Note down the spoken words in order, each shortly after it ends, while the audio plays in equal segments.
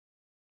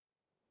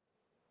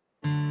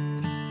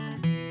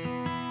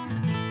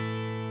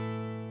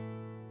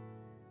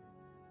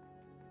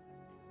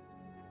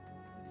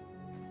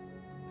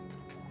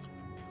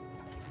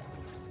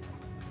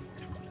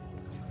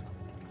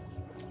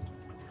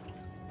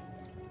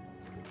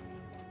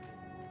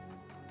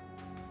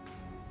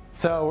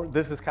So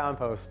this is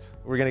compost.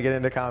 We're gonna get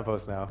into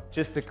compost now.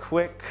 Just a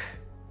quick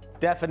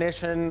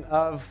definition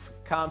of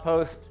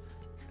compost.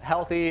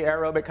 Healthy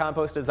aerobic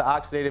compost is the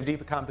oxidative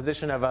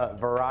decomposition of a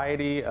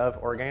variety of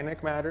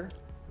organic matter.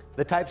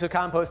 The types of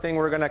composting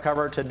we're gonna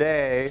cover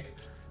today,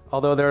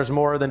 although there's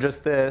more than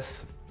just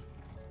this,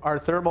 are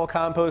thermal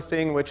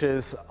composting, which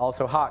is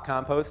also hot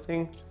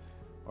composting,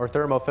 or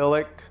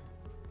thermophilic.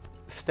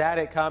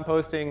 Static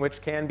composting,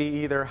 which can be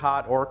either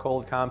hot or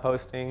cold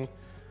composting,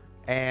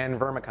 and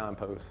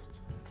vermicompost.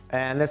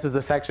 And this is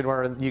the section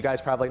where you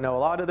guys probably know a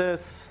lot of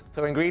this.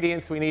 So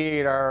ingredients we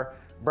need are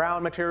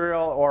brown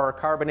material or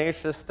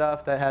carbonaceous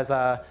stuff that has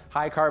a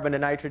high carbon to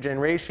nitrogen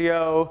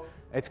ratio.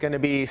 It's going to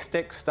be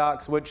sticks,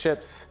 stalks, wood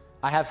chips.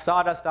 I have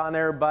sawdust on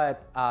there,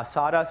 but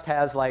sawdust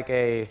has like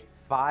a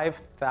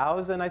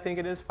 5,000, I think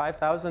it is,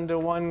 5,000 to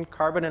 1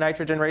 carbon to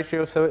nitrogen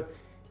ratio. So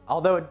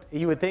although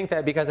you would think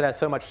that because it has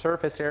so much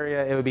surface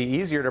area, it would be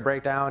easier to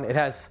break down, it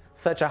has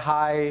such a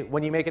high,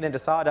 when you make it into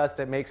sawdust,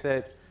 it makes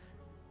it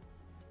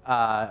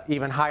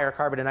even higher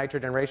carbon to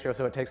nitrogen ratio,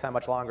 so it takes that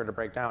much longer to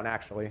break down,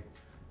 actually.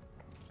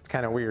 It's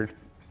kind of weird.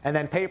 And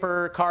then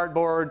paper,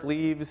 cardboard,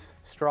 leaves,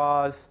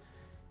 straws,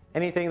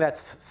 anything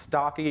that's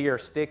stocky or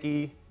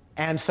sticky.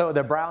 And so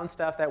the brown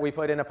stuff that we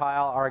put in a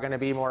pile are going to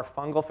be more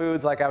fungal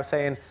foods. Like I was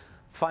saying,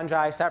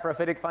 fungi,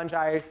 saprophytic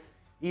fungi,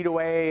 eat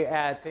away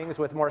at things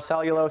with more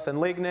cellulose and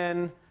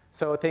lignin.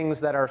 So things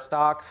that are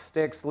stalks,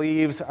 sticks,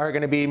 leaves are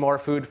going to be more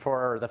food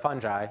for the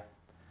fungi.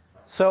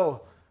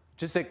 So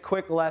just a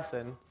quick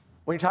lesson.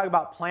 When you talk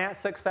about plant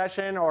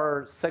succession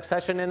or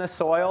succession in the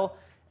soil,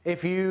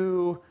 if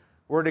you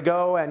were to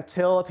go and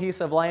till a piece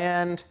of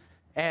land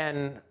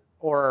and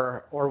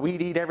or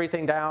weed eat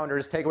everything down or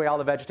just take away all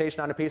the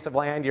vegetation on a piece of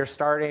land, you're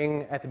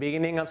starting at the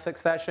beginning of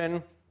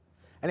succession.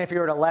 And if you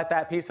were to let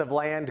that piece of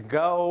land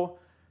go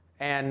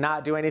and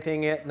not do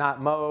anything,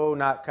 not mow,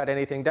 not cut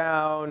anything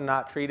down,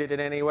 not treat it in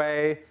any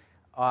way,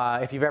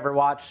 if you've ever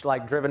watched,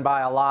 like driven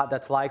by a lot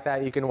that's like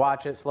that, you can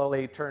watch it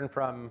slowly turn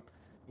from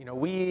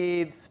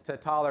weeds to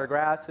taller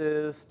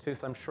grasses to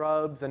some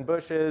shrubs and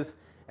bushes,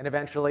 and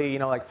eventually,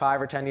 like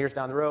 5 or 10 years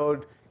down the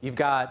road, you've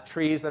got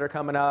trees that are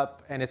coming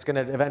up, and it's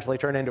going to eventually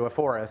turn into a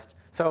forest.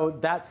 So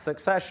that's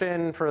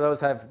succession. For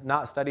those who have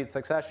not studied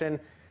succession,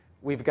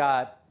 we've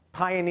got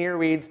pioneer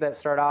weeds that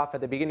start off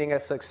at the beginning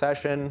of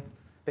succession.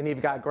 Then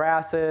you've got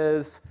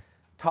grasses,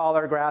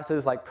 taller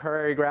grasses like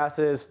prairie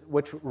grasses,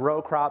 which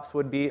row crops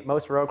would be,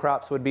 most row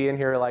crops would be in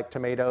here, like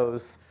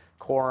tomatoes,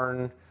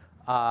 corn,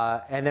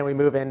 and then we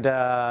move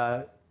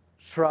into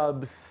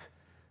shrubs,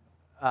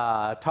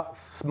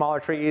 smaller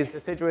trees,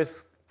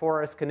 deciduous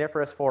forests,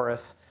 coniferous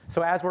forests.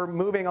 So as we're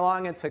moving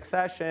along in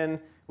succession,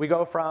 we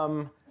go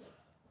from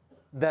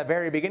the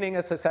very beginning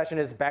of succession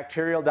is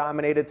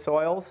bacterial-dominated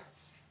soils.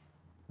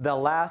 The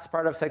last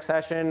part of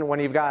succession, when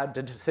you've got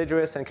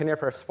deciduous and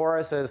coniferous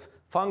forests, is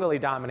fungally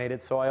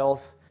dominated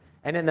soils.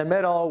 And in the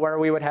middle, where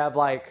we would have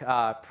like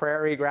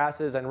prairie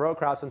grasses and row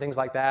crops and things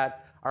like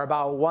that, are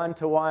about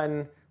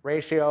 1-to-1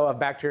 ratio of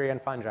bacteria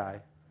and fungi.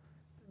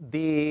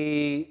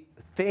 The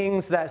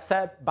things that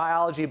set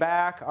biology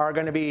back are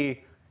going to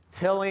be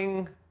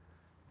tilling,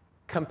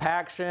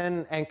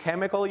 compaction, and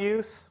chemical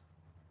use.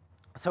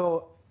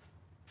 So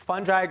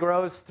fungi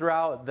grows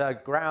throughout the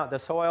ground, the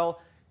soil,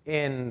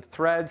 in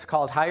threads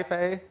called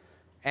hyphae,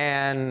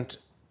 and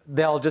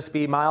there'll just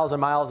be miles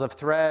and miles of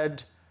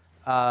thread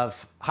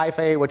of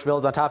hyphae which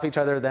builds on top of each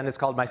other. Then it's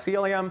called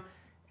mycelium.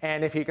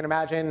 And if you can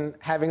imagine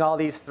having all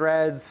these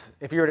threads,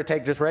 if you were to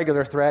take just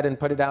regular thread and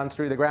put it down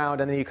through the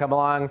ground, and then you come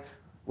along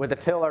with a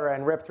tiller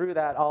and rip through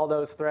that, all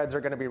those threads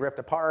are going to be ripped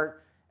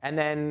apart, and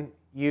then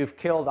you've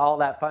killed all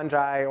that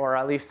fungi, or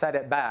at least set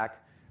it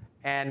back,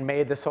 and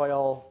made the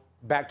soil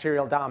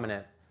bacterial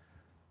dominant.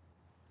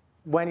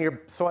 When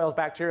your soil's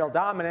bacterial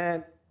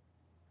dominant,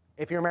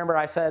 if you remember,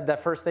 I said the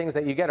first things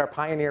that you get are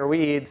pioneer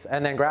weeds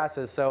and then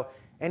grasses. So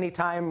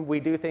anytime we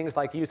do things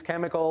like use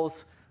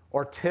chemicals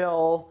or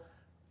till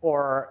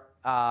or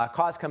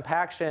cause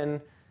compaction,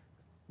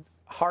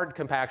 hard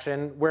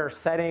compaction, we're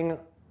setting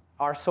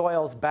our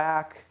soils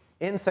back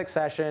in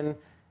succession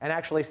and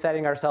actually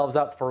setting ourselves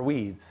up for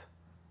weeds,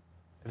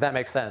 if that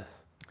makes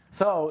sense.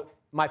 So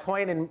my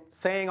point in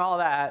saying all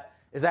that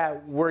is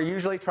that we're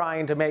usually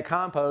trying to make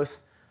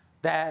compost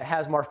that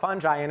has more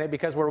fungi in it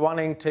because we're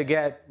wanting to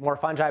get more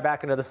fungi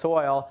back into the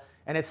soil.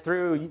 And it's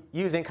through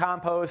using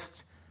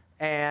compost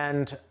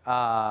and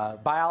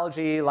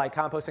biology like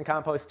compost and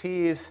compost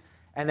teas,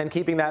 and then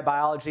keeping that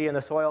biology in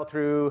the soil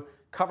through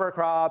cover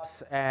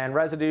crops and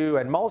residue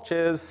and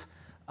mulches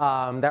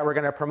that we're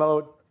going to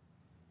promote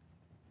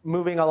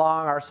moving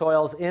along our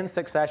soils in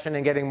succession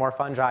and getting more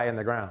fungi in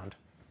the ground.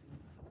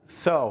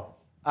 So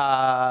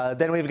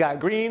then we've got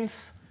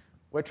greens,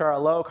 which are a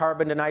low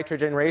carbon to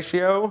nitrogen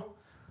ratio,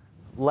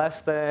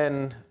 less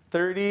than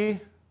 30.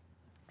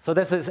 So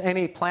this is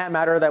any plant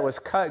matter that was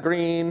cut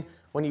green.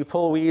 When you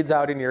pull weeds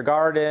out in your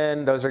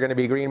garden, those are going to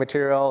be green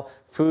material.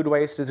 Food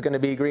waste is going to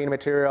be green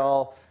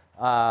material.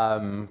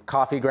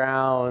 Coffee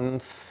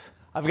grounds.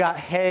 I've got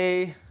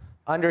hay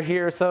under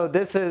here. So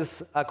this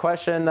is a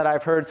question that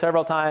I've heard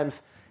several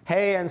times.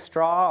 hay and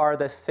straw are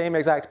the same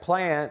exact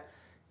plant.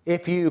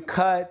 If you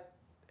cut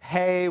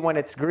hay when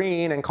it's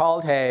green and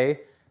called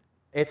hay,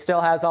 it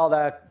still has all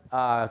the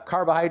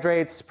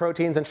carbohydrates,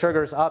 proteins, and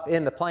sugars up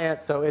in the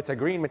plant, so it's a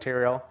green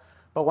material.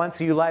 But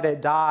once you let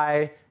it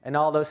die and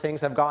all those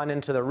things have gone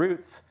into the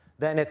roots,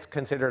 then it's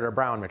considered a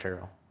brown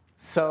material.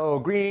 So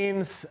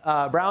greens,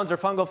 browns are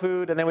fungal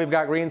food, and then we've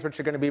got greens, which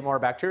are going to be more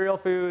bacterial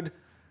food.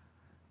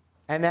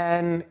 And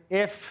then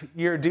if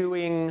you're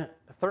doing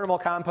thermal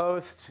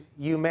compost,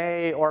 you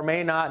may or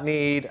may not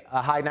need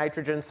a high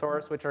nitrogen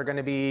source, which are going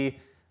to be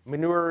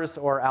manures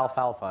or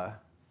alfalfa.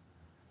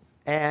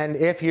 And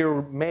if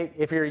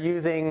you're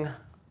using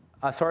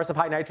a source of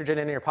high nitrogen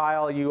in your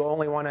pile, you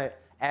only want to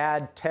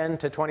add 10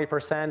 to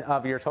 20%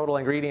 of your total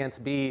ingredients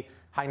be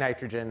high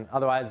nitrogen.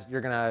 Otherwise,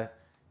 you're going to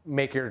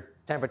make your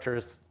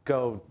temperatures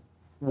go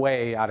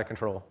way out of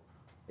control.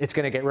 It's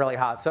going to get really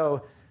hot.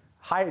 So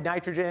high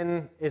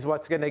nitrogen is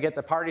what's going to get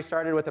the party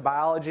started with the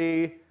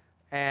biology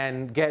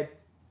and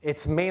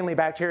it's mainly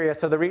bacteria.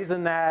 So the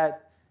reason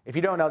that, if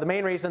you don't know, the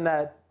main reason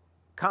that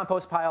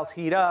compost piles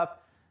heat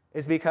up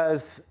is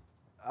because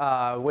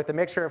with the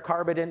mixture of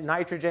carbon and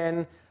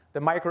nitrogen,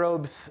 the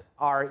microbes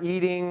are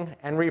eating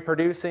and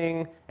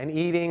reproducing and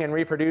eating and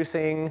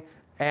reproducing.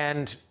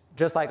 And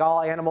just like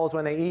all animals,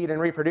 when they eat and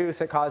reproduce,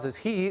 it causes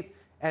heat.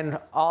 And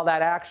all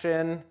that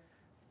action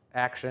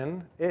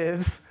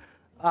is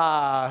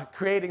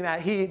creating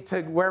that heat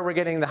to where we're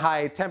getting the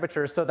high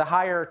temperatures. So the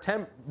higher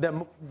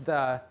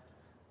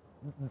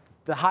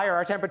the higher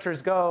our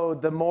temperatures go,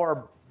 the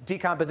more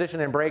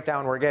decomposition and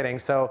breakdown we're getting.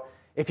 So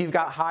if you've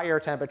got higher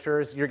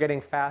temperatures, you're getting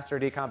faster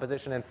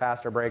decomposition and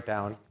faster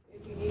breakdown.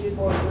 If you needed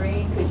more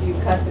green, could you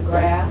cut the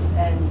grass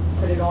and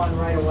put it on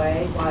right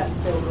away while it's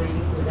still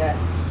green? Would that?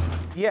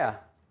 Yeah.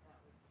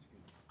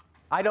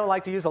 I don't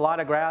like to use a lot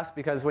of grass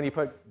because when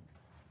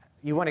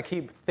you want to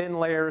keep thin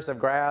layers of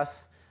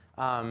grass.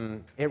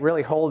 It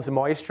really holds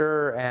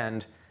moisture,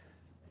 and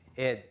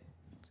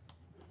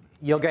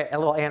you'll get a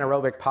little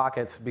anaerobic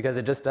pockets because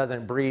it just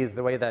doesn't breathe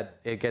the way that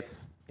it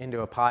gets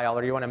into a pile,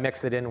 or you want to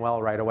mix it in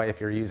well right away if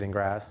you're using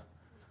grass.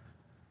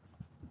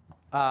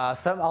 A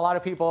lot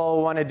of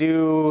people want to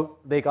do,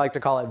 they like to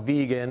call it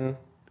vegan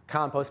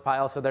compost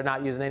pile, so they're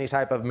not using any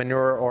type of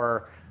manure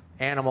or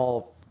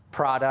animal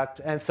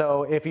product. And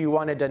so if you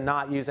wanted to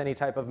not use any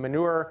type of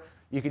manure,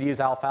 you could use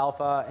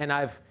alfalfa, and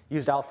I've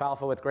used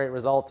alfalfa with great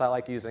results. I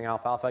like using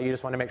alfalfa. You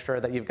just want to make sure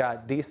that you've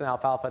got decent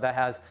alfalfa that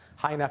has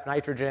high enough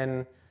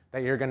nitrogen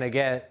that you're going to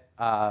get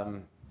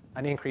an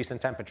increase in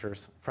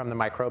temperatures from the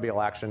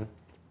microbial action.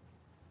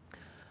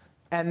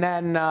 And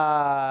then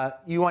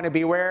you want to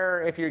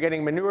beware if you're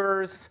getting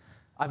manures.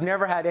 I've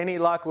never had any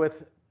luck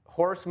with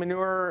horse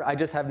manure. I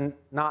just have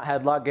not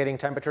had luck getting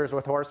temperatures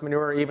with horse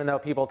manure, even though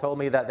people told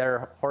me that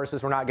their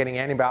horses were not getting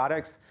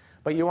antibiotics.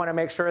 But you want to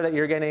make sure that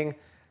you're getting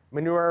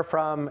manure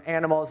from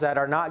animals that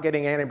are not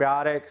getting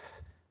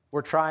antibiotics.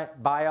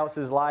 Bios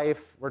is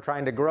life. We're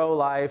trying to grow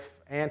life.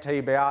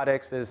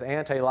 Antibiotics is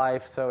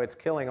anti-life, so it's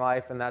killing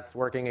life, and that's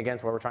working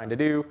against what we're trying to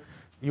do.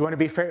 You want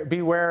to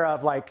beware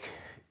of like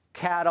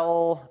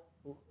cattle,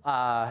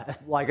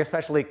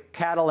 especially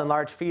cattle in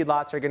large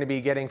feedlots are going to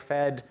be getting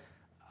fed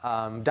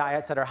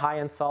diets that are high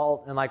in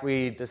salt, and like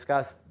we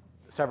discussed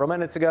several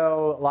minutes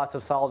ago, lots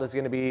of salt is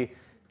going to be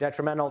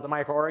detrimental to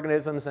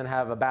microorganisms and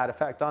have a bad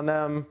effect on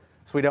them.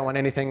 So we don't want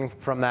anything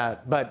from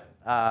that. But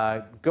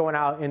going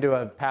out into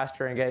a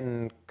pasture and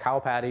getting cow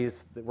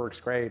patties, that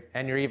works great.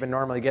 And you're even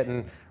normally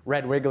getting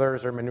red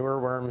wigglers or manure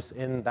worms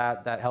in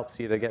that. That helps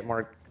you to get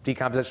more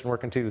decomposition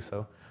working too.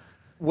 So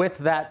with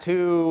that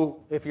too,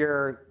 if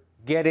you're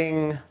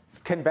getting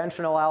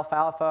conventional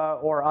alfalfa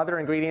or other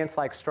ingredients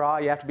like straw,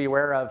 you have to be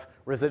aware of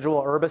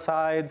residual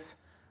herbicides.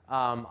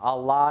 A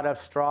lot of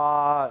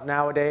straw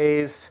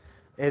nowadays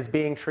is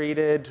being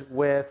treated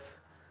with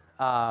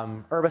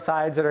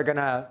herbicides that are going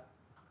to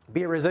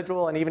be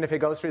residual, and even if it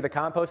goes through the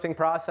composting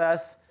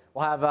process,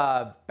 will have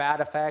a bad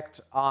effect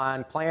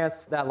on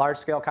plants. That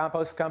large-scale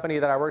compost company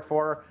that I worked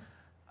for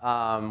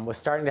was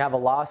starting to have a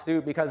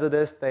lawsuit because of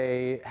this.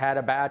 They had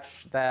a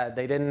batch that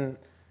they didn't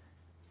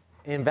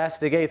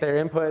investigate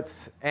their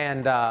inputs,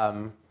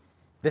 and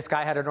this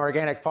guy had an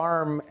organic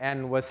farm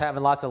and was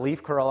having lots of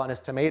leaf curl on his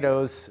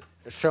tomatoes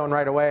shown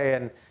right away,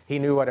 and he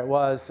knew what it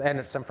was.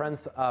 And some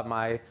friends of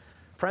mine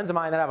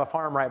that have a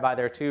farm right by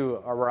there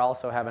too were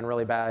also having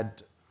really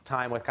bad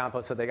time with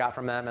compost that they got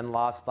from them and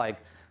lost like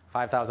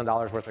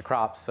 $5,000 worth of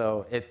crops.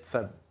 So it's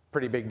a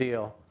pretty big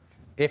deal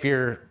if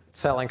you're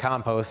selling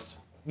compost.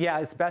 Yeah,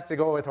 it's best to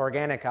go with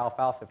organic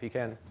alfalfa if you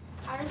can.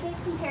 How does it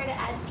compare to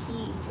add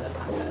pea to a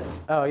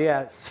compost? Oh,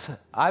 yes.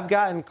 I've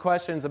gotten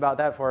questions about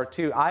that before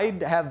too. I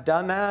have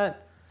done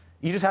that.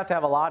 You just have to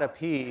have a lot of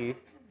pea.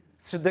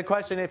 So the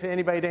question, if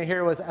anybody didn't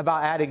hear, was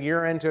about adding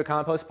urine to a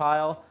compost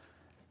pile.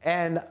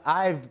 And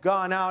I've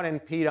gone out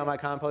and peed on my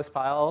compost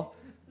pile.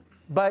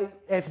 But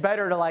it's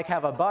better to like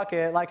have a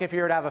bucket, like if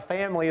you were to have a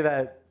family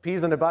that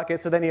pees in a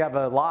bucket, so then you have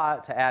a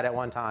lot to add at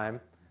one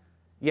time.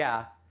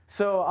 Yeah.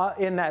 So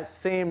in that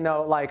same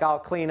note, like I'll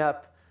clean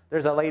up,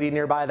 there's a lady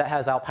nearby that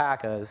has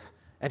alpacas,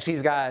 and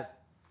she's got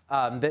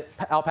The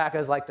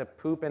alpacas like to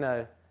poop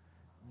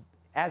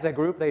as a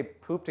group, they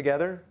poop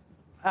together.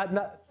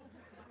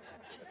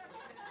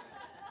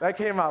 That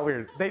came out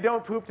weird. They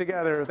don't poop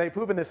together, they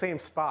poop in the same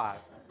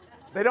spot.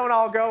 They don't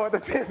all go at the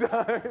same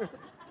time.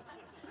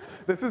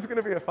 This is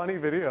gonna be a funny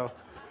video.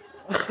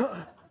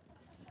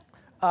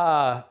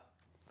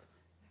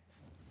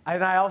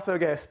 And I also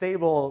get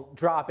stable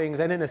droppings,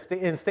 and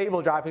in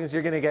stable droppings,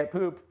 you're gonna get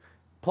poop,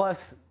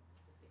 plus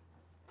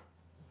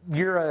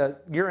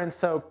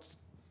urine-soaked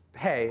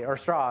hay or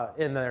straw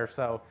in there,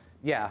 so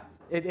yeah,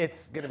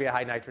 it's gonna be a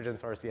high nitrogen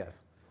source,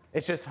 yes.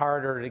 It's just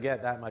harder to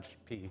get that much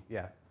pee,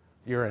 yeah,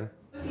 urine.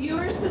 If you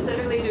were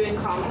specifically doing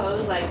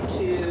compost, like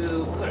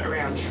to put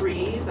around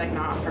trees, like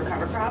not for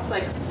cover crops,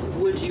 like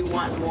would you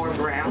want more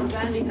browns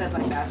then? Because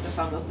like that's the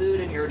fungal food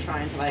and you're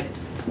trying to like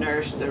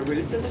nourish the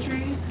roots of the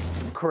trees?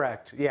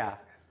 Correct, yeah.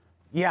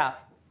 Yeah.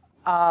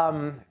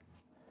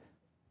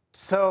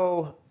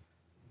 So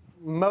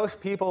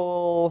most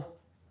people,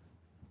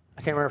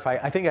 I can't remember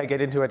I think I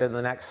get into it in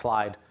the next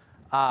slide.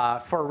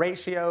 For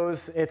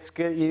ratios, it's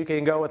good, you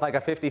can go with like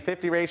a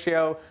 50-50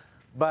 ratio,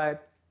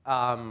 but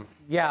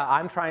yeah,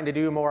 I'm trying to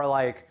do more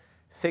like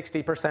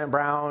 60%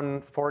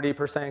 brown,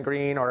 40%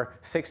 green, or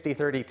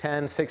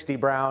 60-30-10, 60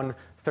 brown,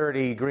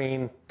 30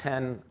 green,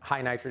 10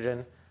 high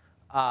nitrogen.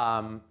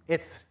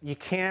 You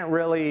can't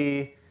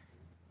really,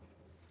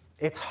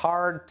 it's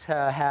hard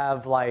to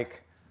have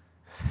like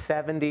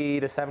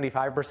 70 to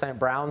 75%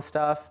 brown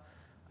stuff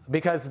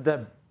because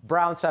the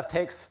brown stuff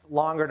takes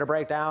longer to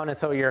break down, and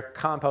so your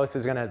compost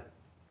is gonna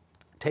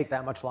take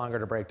that much longer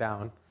to break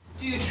down.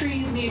 Do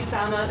trees need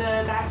some of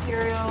the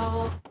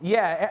bacterial?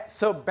 Yeah,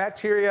 so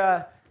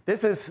bacteria,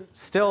 this is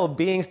still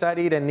being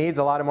studied and needs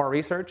a lot of more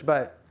research,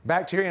 but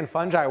bacteria and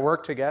fungi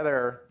work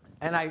together.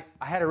 And I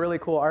had a really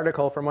cool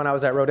article from when I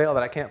was at Rodale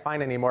that I can't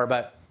find anymore,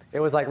 but it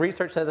was like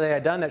research that they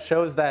had done that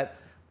shows that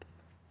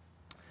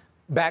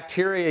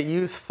bacteria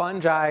use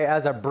fungi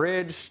as a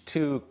bridge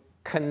to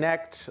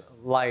connect,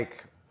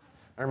 like,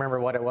 I remember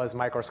what it was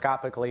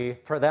microscopically,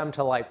 for them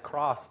to like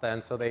cross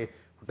then, so they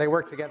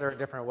work together in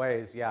different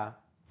ways, yeah.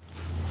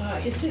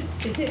 Is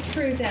it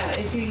true that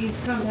if you use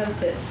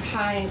compost that's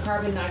high in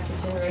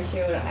carbon-nitrogen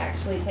ratio, it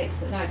actually takes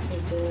the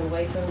nitrogen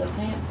away from the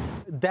plants?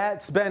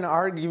 That's been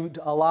argued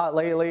a lot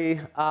lately.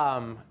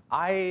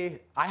 I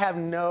have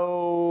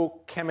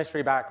no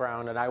chemistry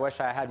background, and I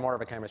wish I had more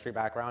of a chemistry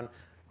background.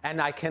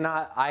 And I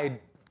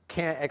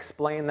can't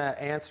explain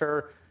the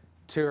answer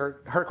to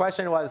her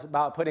question was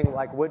about putting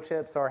like wood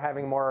chips or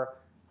having more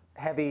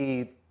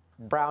heavy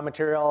brown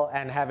material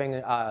and having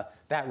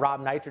that raw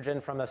nitrogen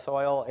from the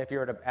soil if you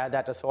were to add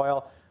that to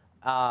soil.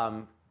 I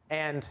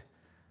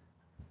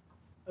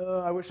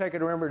wish I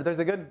could remember. There's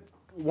a good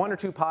 1 or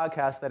 2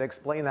 podcasts that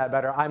explain that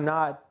better. I'm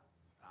not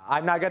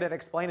good at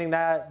explaining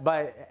that,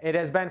 but it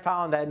has been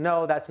found that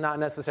no, that's not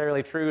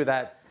necessarily true,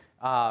 that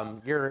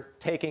you're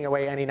taking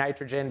away any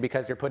nitrogen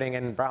because you're putting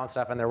in brown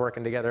stuff and they're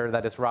working together,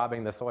 that it's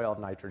robbing the soil of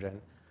nitrogen.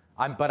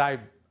 But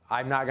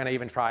I'm not going to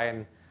even try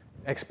and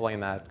explain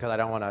that because I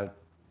don't want to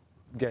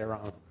get it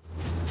wrong.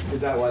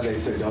 Is that why they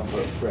say don't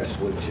put fresh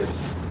wood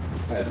chips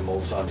as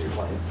mulch onto your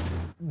plants?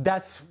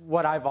 That's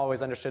what I've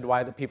always understood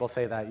why the people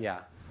say that, yeah.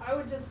 I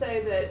would just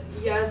say that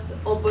yes,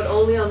 but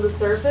only on the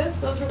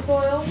surface of the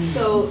soil.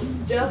 So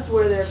just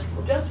where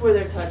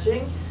they're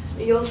touching,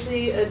 you'll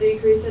see a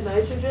decrease in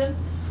nitrogen.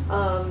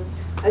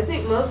 I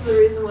think most of the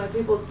reason why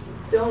people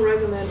don't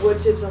recommend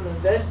wood chips on the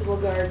vegetable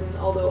garden,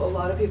 although a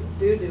lot of people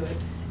do it,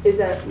 is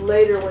that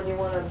later when you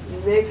want to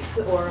mix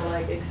or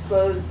like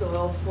expose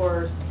soil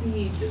for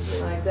seeds or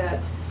something like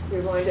that,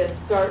 you're going to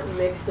start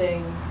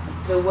mixing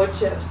the wood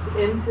chips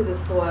into the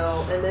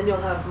soil, and then you'll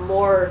have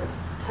more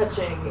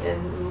touching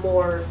and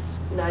more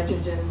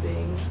nitrogen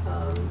being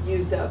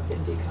used up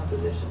in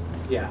decomposition.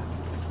 Yeah.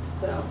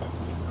 So.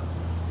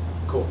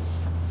 Cool.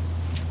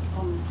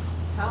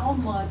 How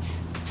much,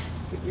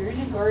 if you're in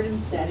a garden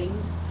setting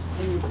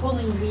and you're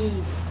pulling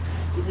weeds,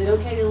 is it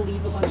okay to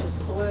leave a bunch of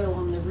soil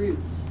on the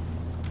roots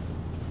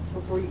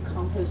before you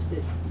compost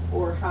it?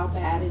 Or how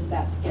bad is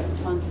that to get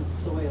tons of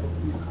soil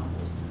in your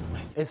compost?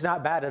 It's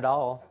not bad at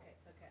all. Okay,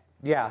 it's okay.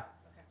 Yeah. Okay.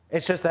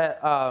 It's just that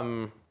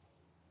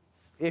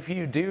if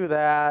you do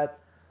that,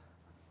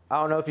 I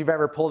don't know if you've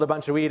ever pulled a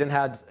bunch of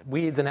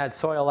weeds and had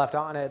soil left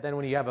on it, then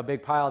when you have a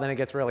big pile, then it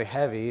gets really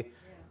heavy. Yeah.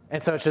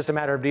 And so it's just a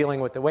matter of dealing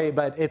with the weight,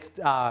 but it's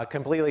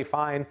completely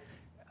fine.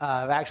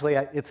 Actually,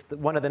 it's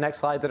one of the next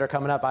slides that are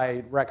coming up.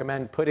 I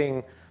recommend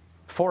putting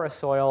forest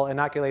soil,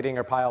 inoculating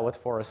your pile with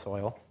forest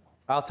soil.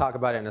 I'll talk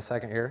about it in a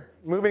second here.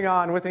 Moving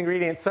on with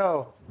ingredients.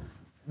 So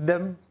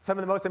some of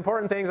the most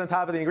important things on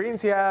top of the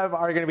ingredients you have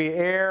are going to be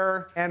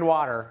air and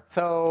water.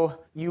 So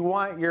you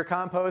want your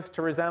compost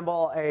to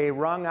resemble a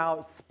wrung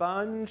out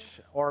sponge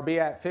or be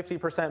at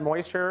 50%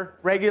 moisture.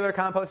 Regular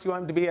compost you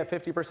want to be at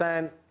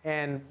 50%,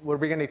 and we're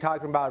going to be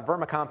talking about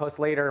vermicompost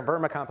later. In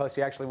vermicompost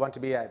you actually want to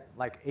be at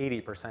like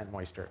 80%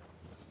 moisture.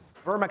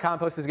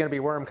 Vermicompost is going to be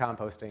worm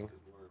composting.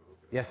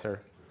 Yes,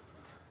 sir.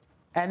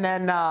 And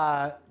then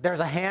there's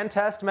a hand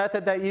test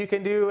method that you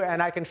can do,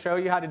 and I can show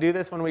you how to do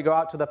this when we go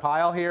out to the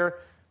pile here.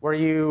 where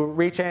you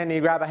reach in,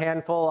 you grab a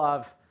handful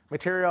of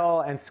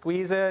material and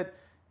squeeze it.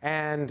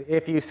 And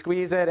if you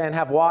squeeze it and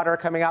have water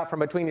coming out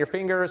from between your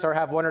fingers or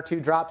have 1 or 2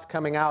 drops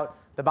coming out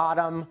the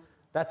bottom,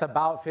 that's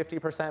about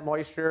 50%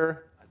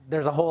 moisture.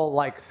 There's a whole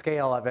like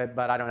scale of it,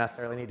 but I don't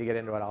necessarily need to get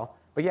into it all.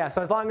 But yeah,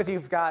 so as long as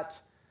you've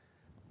got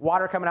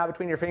water coming out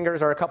between your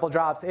fingers or a couple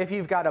drops, if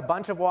you've got a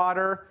bunch of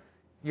water,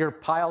 your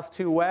pile's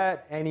too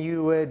wet, and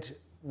you would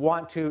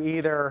want to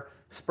either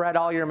spread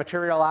all your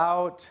material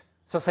out.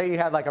 So say you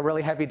had like a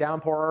really heavy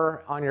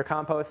downpour on your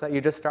compost that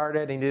you just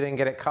started and you didn't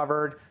get it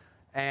covered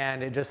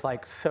and it just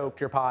like soaked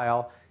your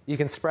pile. You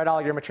can spread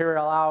all your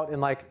material out in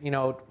like,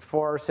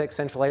 4 or 6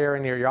 inch layer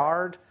in your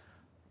yard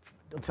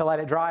to let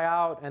it dry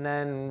out, and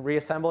then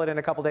reassemble it in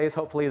a couple days.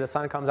 Hopefully the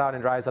sun comes out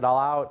and dries it all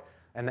out,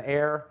 and the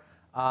air.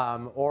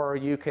 Or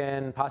you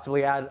can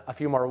possibly add a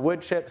few more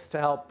wood chips to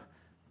help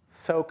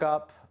soak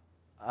up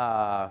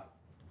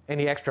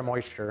any extra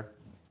moisture,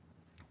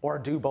 or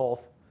do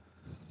both.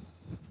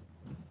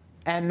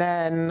 And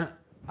then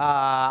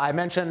I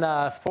mentioned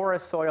the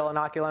forest soil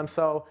inoculum.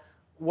 So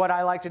what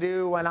I like to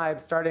do when I'm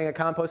starting a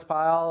compost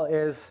pile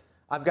is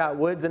I've got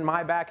woods in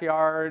my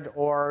backyard,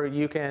 or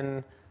you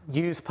can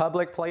use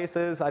public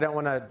places. I don't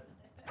want to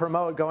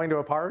promote going to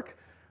a park.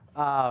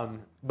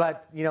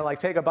 But like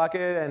take a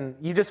bucket and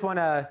you just want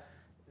to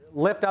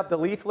lift up the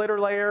leaf litter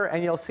layer,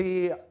 and you'll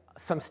see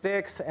some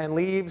sticks and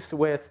leaves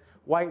with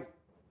white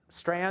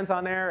strands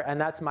on there, and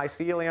that's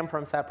mycelium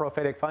from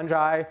saprophytic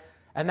fungi.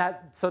 And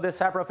so this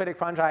saprophytic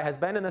fungi has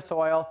been in the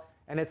soil,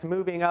 and it's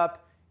moving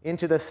up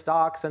into the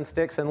stalks and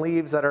sticks and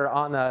leaves that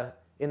are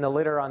in the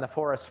litter on the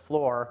forest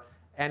floor,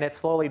 and it's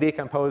slowly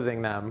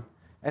decomposing them.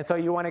 And so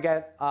you want to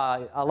get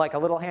like a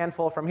little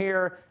handful from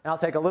here, and I'll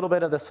take a little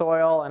bit of the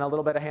soil and a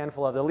little bit of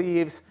handful of the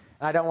leaves.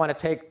 And I don't want to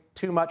take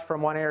too much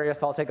from one area,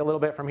 so I'll take a little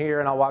bit from here,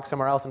 and I'll walk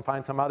somewhere else and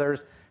find some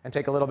others and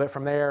take a little bit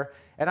from there.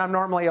 And I'm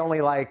normally only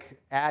like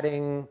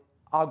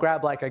I'll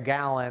grab like a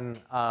gallon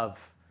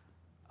of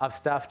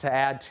stuff to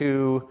add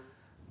to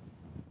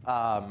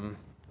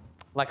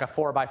like a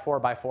 4 by 4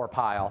 by 4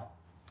 pile,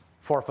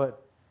 4 foot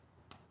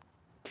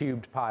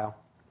cubed pile.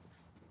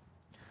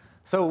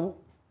 So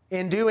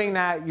in doing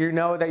that, you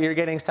know that you're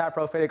getting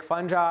saprophytic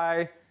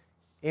fungi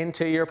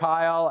into your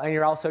pile, and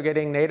you're also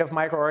getting native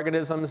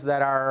microorganisms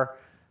that are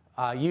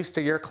used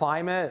to your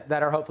climate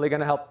that are hopefully going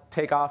to help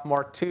take off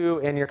more too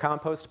in your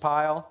compost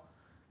pile.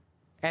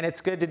 And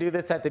it's good to do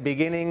this at the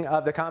beginning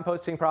of the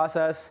composting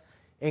process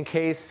in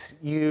case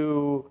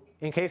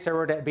there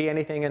were to be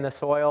anything in the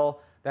soil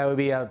that would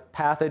be a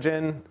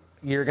pathogen.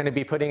 You're going to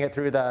be putting it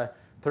through the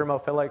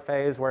thermophilic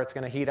phase where it's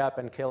going to heat up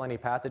and kill any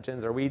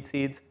pathogens or weed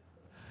seeds.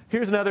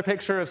 Here's another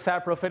picture of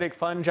saprophytic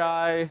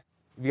fungi.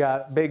 You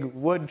got big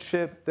wood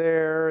chip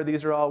there.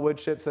 These are all wood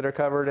chips that are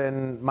covered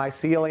in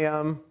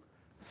mycelium.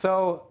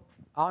 So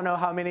I don't know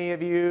how many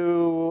of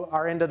you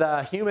are into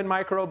the human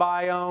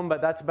microbiome,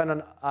 but that's been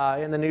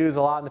in the news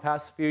a lot in the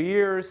past few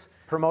years,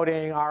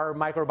 promoting our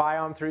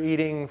microbiome through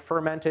eating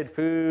fermented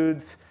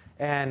foods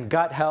and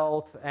gut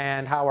health,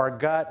 and how our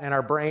gut and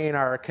our brain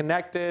are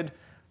connected.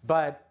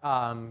 But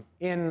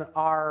in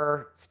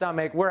our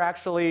stomach, we're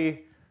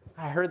actually,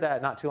 I heard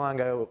that not too long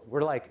ago,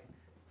 we're like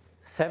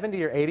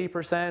 70 or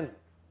 80%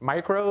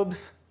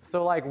 microbes.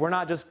 So like we're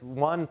not just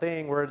one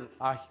thing, we're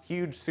a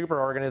huge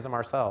superorganism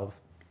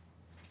ourselves.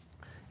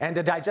 And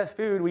to digest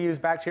food, we use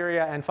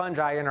bacteria and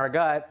fungi in our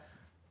gut,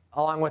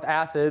 along with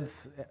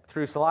acids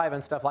through saliva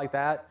and stuff like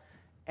that.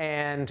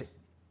 And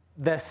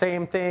the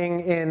same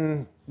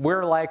thing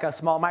we're like a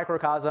small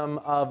microcosm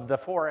of the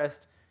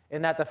forest,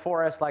 in that the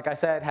forest, like I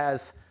said,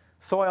 has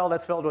soil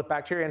that's filled with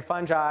bacteria and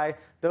fungi.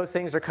 Those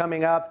things are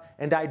coming up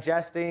and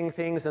digesting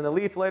things in the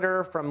leaf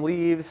litter from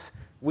leaves,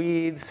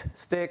 weeds,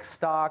 sticks,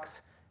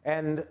 stalks,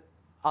 and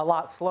a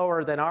lot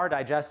slower than our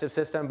digestive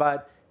system,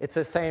 but it's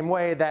the same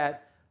way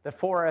that the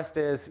forest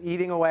is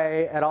eating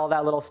away at all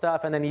that little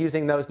stuff and then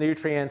using those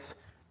nutrients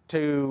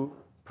to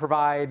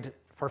provide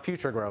for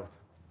future growth.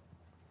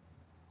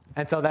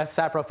 And so that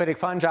saprophytic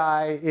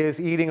fungi is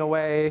eating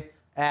away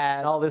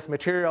at all this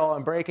material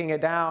and breaking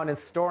it down and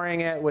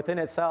storing it within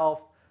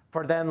itself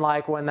for then,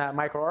 like when that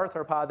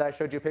microarthropod that I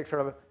showed you a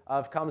picture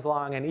of comes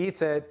along and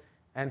eats it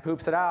and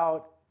poops it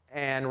out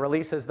and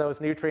releases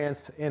those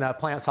nutrients in a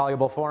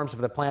plant-soluble forms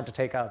for the plant to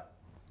take up.